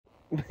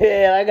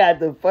Man, I got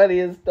the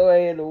funniest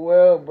story in the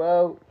world,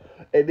 bro.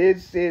 And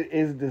this shit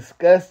is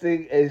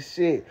disgusting as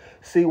shit.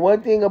 See,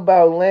 one thing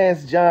about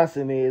Lance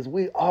Johnson is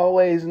we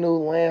always knew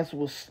Lance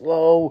was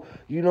slow.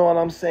 You know what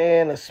I'm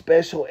saying? A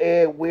special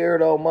ed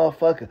weirdo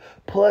motherfucker.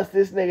 Plus,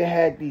 this nigga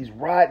had these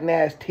rotten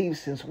ass teeth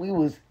since we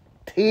was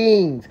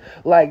teens.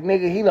 Like,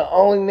 nigga, he the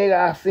only nigga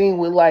I seen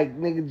with, like,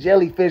 nigga,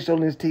 jellyfish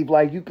on his teeth.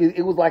 Like,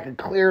 it was like a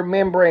clear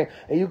membrane,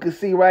 and you could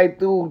see right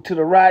through to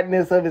the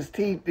rottenness of his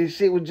teeth. This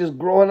shit was just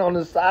growing on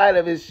the side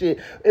of his shit.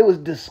 It was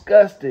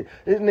disgusting.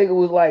 This nigga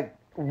was, like,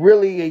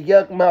 really a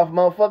yuck mouth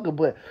motherfucker.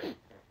 But,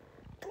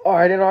 all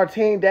right, in our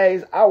teen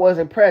days, I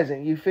wasn't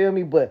present, you feel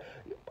me? But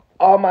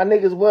all my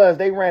niggas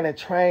they ran a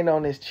train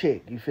on this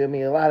chick, you feel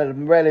me? A lot of the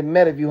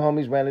MEADOWVIEW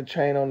homies ran a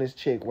train on this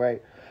chick,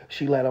 right?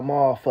 She let them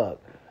all fuck.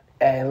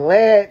 And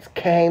Lanz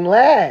came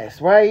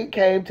last, right? He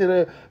came to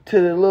the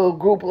little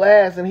group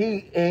last, and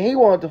he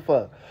wanted to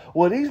fuck.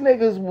 Well, these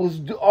niggas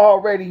was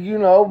already,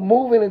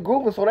 moving and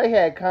grouping, so they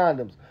had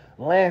condoms.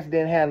 Lanz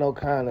didn't have no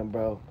condom,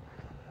 bro.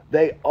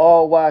 They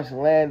all watched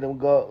Lanz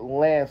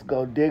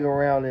go dig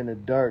around in the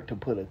dirt to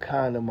put a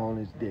condom on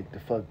his dick to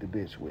fuck the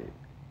bitch with.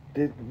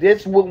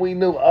 This what we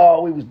knew.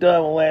 Oh, we was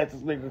done with Lance.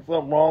 This nigga,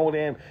 something wrong with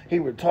him. He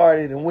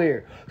retarded and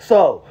weird.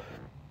 So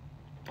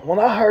when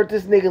I heard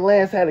this nigga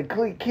Lance had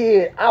a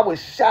kid, I was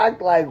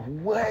shocked like,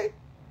 what?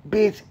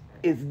 Bitch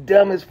is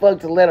dumb as fuck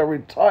to let a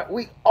retard.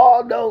 We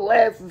all know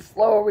Lance is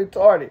slow and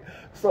retarded.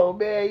 So,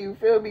 man, you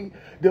feel me?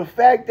 The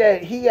fact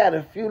that he had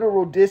a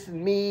funeral dissing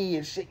me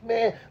and shit,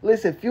 man,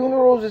 listen,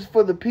 funerals is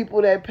for the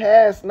people that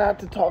pass, not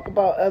to talk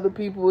about other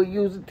people who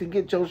use it to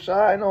get your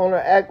shine on or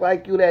act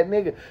like you that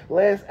nigga.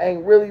 Lance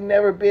ain't really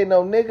never been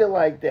no nigga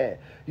like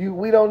that.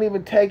 We don't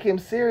even take him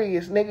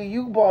serious, nigga.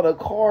 You bought a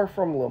car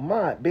from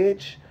Lamont,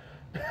 bitch.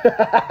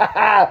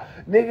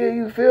 Nigga,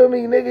 you feel me,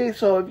 nigga?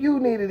 So if you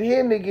needed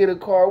him to get a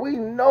car, we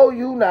know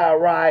you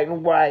not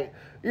riding right.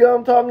 You know what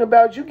I'm talking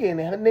about? You getting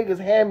niggas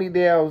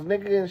hand-me-downs,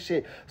 nigga, and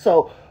shit.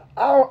 So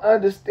I don't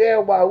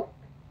understand why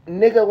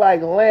nigga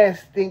like Lance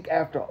think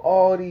after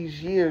all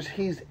these years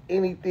he's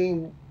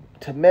anything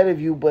to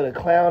MEADOWVIEW but a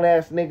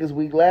clown-ass niggas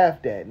we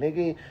laughed at.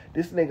 Nigga,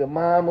 this nigga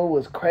mama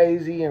was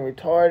crazy and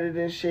retarded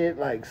and shit.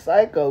 Like,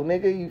 psycho,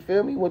 nigga, you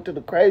feel me? Went to the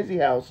crazy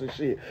house and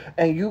shit.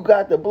 And you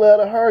got the blood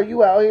of her.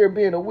 You out here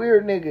being a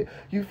weird nigga.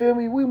 You feel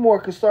me? We more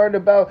concerned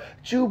about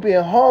you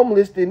being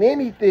homeless than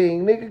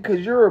anything, nigga,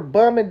 because you're a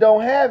bum and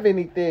don't have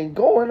anything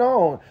going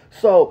on.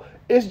 So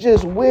it's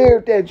just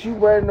weird that you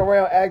running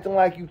around acting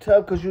like you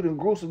tough because you done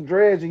grew some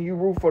dreads and you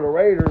root for the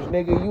Raiders,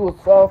 nigga. You a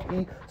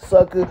softy,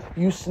 sucker.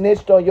 You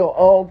snitched on your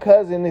own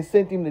cousin and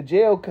sent him to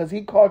jail because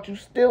he caught you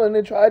stealing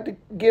and tried to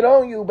get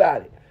on you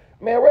about it.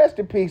 Man, rest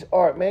in peace,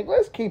 Art, man.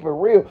 Let's keep it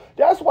real.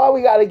 That's why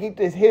we got to get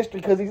this history,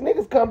 because these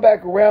niggas come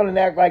back around and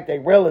act like they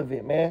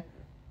relevant, man.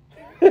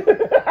 Retarded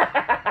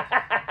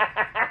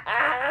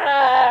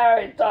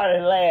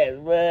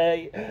last,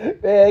 man.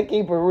 Man,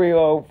 keep it real,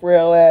 old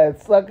frail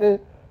ass sucker.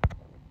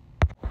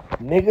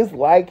 Niggas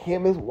like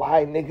him is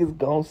why niggas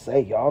gonna say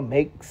y'all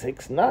make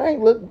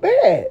 6ix9ine look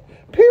bad.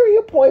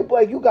 Period, point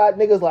blank. You got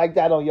niggas like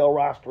that on your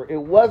roster.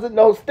 It wasn't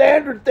no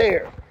standard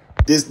there.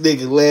 This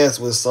nigga Lance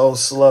was so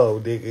slow,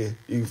 nigga.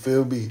 You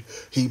feel me?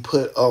 He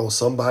put on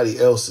somebody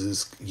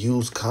else's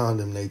used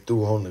condom they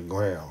threw on the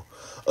ground,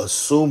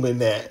 assuming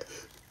that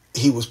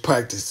he was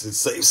practicing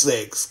safe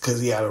sex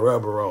because he had a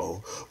rubber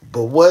on.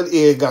 But one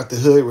end got the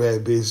hood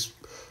rat bitch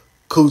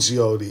coochie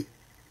on it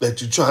that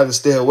you try to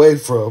stay away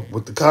from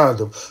with the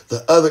condom.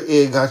 The other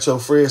end got your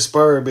friend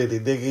sperm in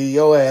it, nigga.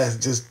 Your ass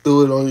just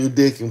threw it on your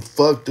dick and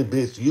fucked the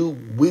bitch.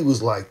 We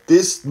was like,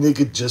 this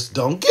nigga just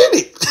don't get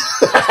it.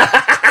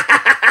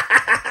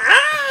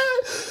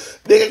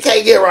 Nigga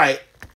can't get right.